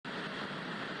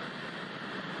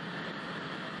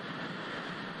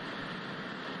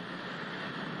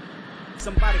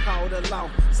Somebody call the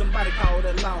law. Somebody call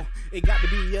the law. It got to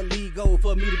be illegal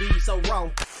for me to be so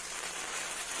wrong.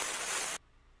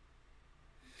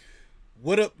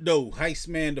 What up, though? Heist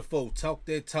man the foe. Talk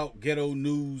that talk, ghetto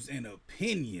news and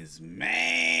opinions.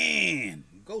 Man,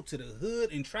 go to the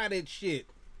hood and try that shit.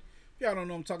 Y'all don't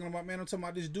know what I'm talking about, man. I'm talking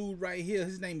about this dude right here.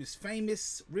 His name is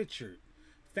Famous Richard.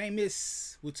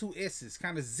 Famous with 2 S's.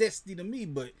 Kind of zesty to me,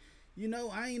 but, you know,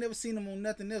 I ain't never seen him on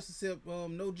nothing else except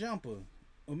No Jumper.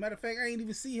 As a matter of fact, I ain't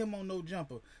even see him on No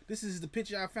Jumper. This is the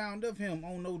picture I found of him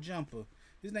on No Jumper.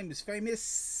 His name is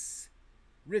Famous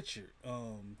Richard.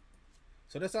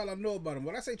 So that's all I know about him.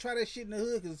 But I say try that shit in the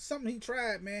hood, because something he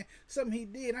tried, man. Something he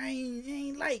did, I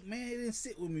ain't like, man. It didn't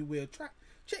sit with me well.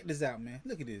 Check this out, man.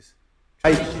 Look at this.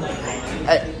 Hey,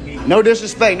 no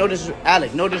disrespect,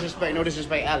 Alec. No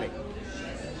disrespect, Alec.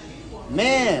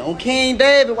 Man, on King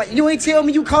David, like, you ain't tell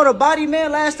me you caught a body,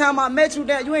 man. Last time I met you,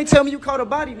 you ain't tell me you caught a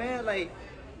body, man. Like,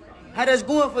 how that's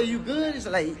going for you? Good? It's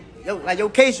like your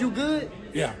case, you good?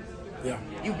 Yeah.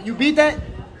 You beat that?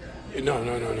 No.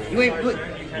 You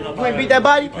ain't beat that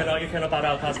body? You cannot bother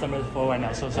our customers for right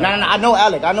now. So sorry. No, I know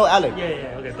Alec.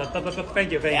 Yeah. Okay, but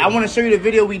thank you. I want to show you the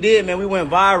video we did, man. We went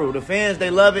viral. The fans, they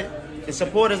love it. The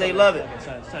supporters, they love it.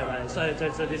 Okay, sorry.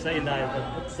 So this is in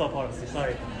the store policy.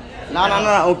 Sorry. No.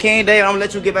 On King David, I'm gonna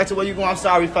let you get back to where you going. I'm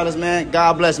sorry, fellas, man.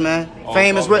 God bless, man.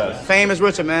 Famous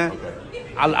Richard, man.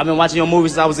 I've been watching your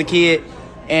movies since I was a kid,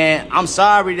 and I'm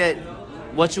sorry that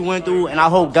what you went through, and I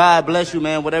hope God bless you,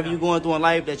 man. Whatever you're going through in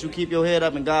life, that you keep your head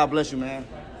up, and God bless you, man.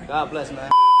 God bless,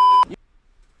 man.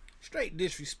 Straight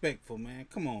disrespectful, man.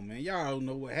 Come on, man. Y'all don't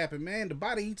know what happened, man. The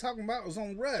body he talking about was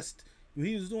on Rust. When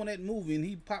he was doing that movie, and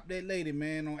he popped that lady,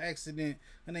 man, on accident.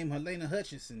 Her name Helena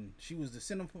Hutchinson. She was the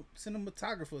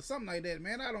cinematographer, something like that,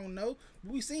 man. I don't know.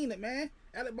 But we seen it, man.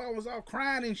 Alec Baldwin was all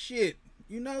crying and shit,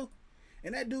 you know?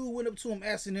 And that dude went up to him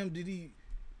asking him,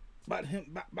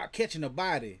 about catching a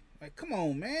body. Like, come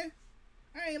on, man.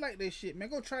 I ain't like that shit, man.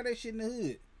 Go try that shit in the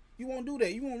hood. You won't do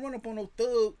that. You won't run up on no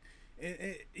thug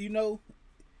and you know,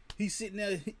 he's sitting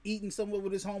there eating somewhere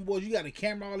with his homeboys. You got a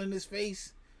camera all in his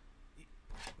face.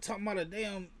 Talking about a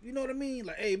damn, you know what I mean?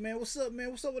 Like, hey, man, what's up, man?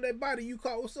 What's up with that body you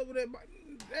caught? What's up with that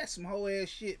body? That's some whole ass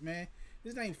shit, man.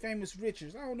 His name Famous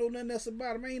Richards. I don't know nothing else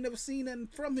about him. I ain't never seen nothing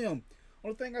from him.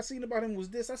 Only thing I seen about him was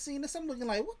this. I seen this. I'm looking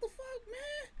like, what the fuck,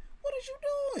 man? What is you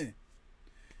doing?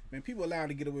 Man, people allowed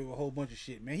to get away with a whole bunch of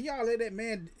shit, man. He all let that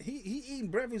man, he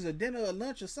eating breakfast or dinner or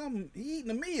lunch or something. He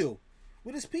eating a meal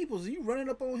with his peoples, and you running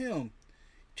up on him.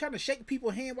 Trying to shake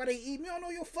people's hand while they eat. Man, I don't know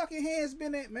your fucking hands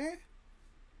been at, man.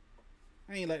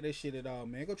 I ain't like that shit at all,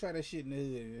 man. Go try that shit in the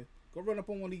hood, man. Go run up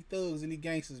on one of these thugs and these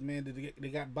gangsters, man, that they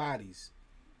got bodies.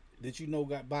 That you know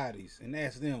got bodies. And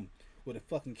ask them with a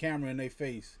fucking camera in their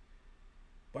face.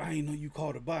 But I ain't know you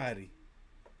caught a body.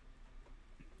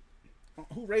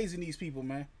 Who raising these people,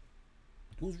 man?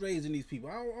 Who's raising these people?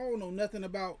 I don't know nothing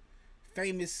about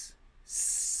Famous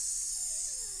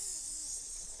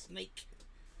Snake.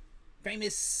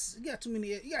 Famous. You got too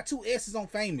many. You got 2 S's on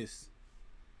Famous.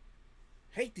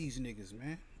 Hate these niggas,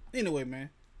 man. Anyway, man,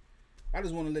 I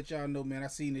just want to let y'all know, man, I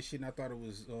seen this shit and I thought it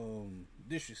was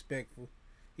disrespectful.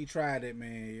 He tried that,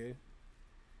 man, yeah.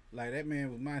 Like, that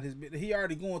man was mind his business. He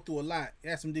already going through a lot.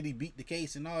 Asked him, did he beat the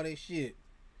case and all that shit.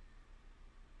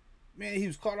 Man, he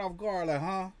was caught off guard, like,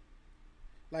 huh?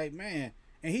 Like, man.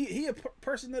 And he a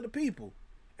person of the people.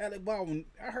 Alec Baldwin.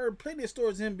 I heard plenty of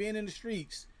stories of him being in the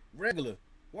streets, regular,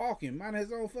 walking, minding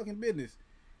his own fucking business.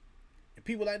 And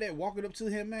people like that walking up to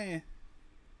him, man.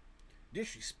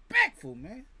 Disrespectful,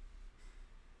 man.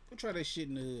 Go try that shit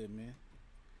in the hood, man.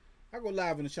 I go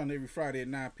live on the channel every Friday at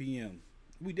 9 p.m.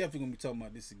 We definitely gonna be talking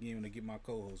about this again when I get my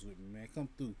co-host with me, man. Come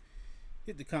through.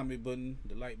 Hit the comment button,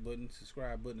 the like button,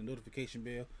 subscribe button, the notification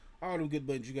bell. All them good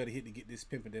buttons you gotta hit to get this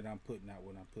pimping that I'm putting out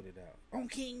when I put it out. On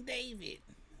King David.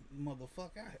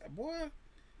 Motherfucker. Boy,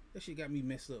 that shit got me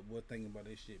messed up, boy, thinking about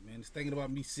that shit, man. It's thinking about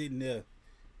me sitting there.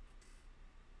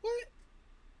 What?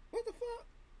 What the fuck?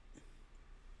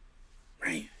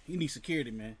 Man, you need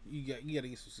security, man. You gotta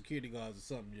get some security guards or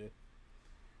something, yeah.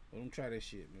 But don't try that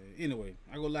shit, man. Anyway,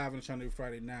 I go live on the channel every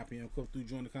Friday at 9 p.m. Come through,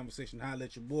 join the conversation, holla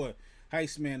at your boy.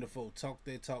 Heist man the foe. Talk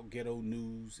that talk, ghetto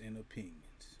news and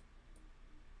opinions.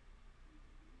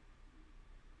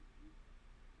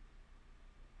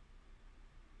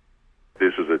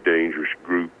 This is a dangerous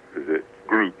groups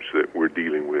that we're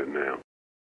dealing with now.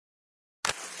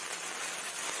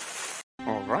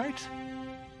 All right.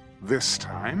 This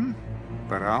time,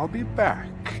 but I'll be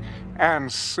back,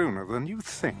 and sooner than you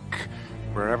think.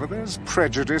 Wherever there's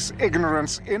prejudice,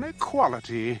 ignorance,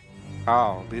 inequality,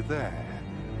 I'll be there.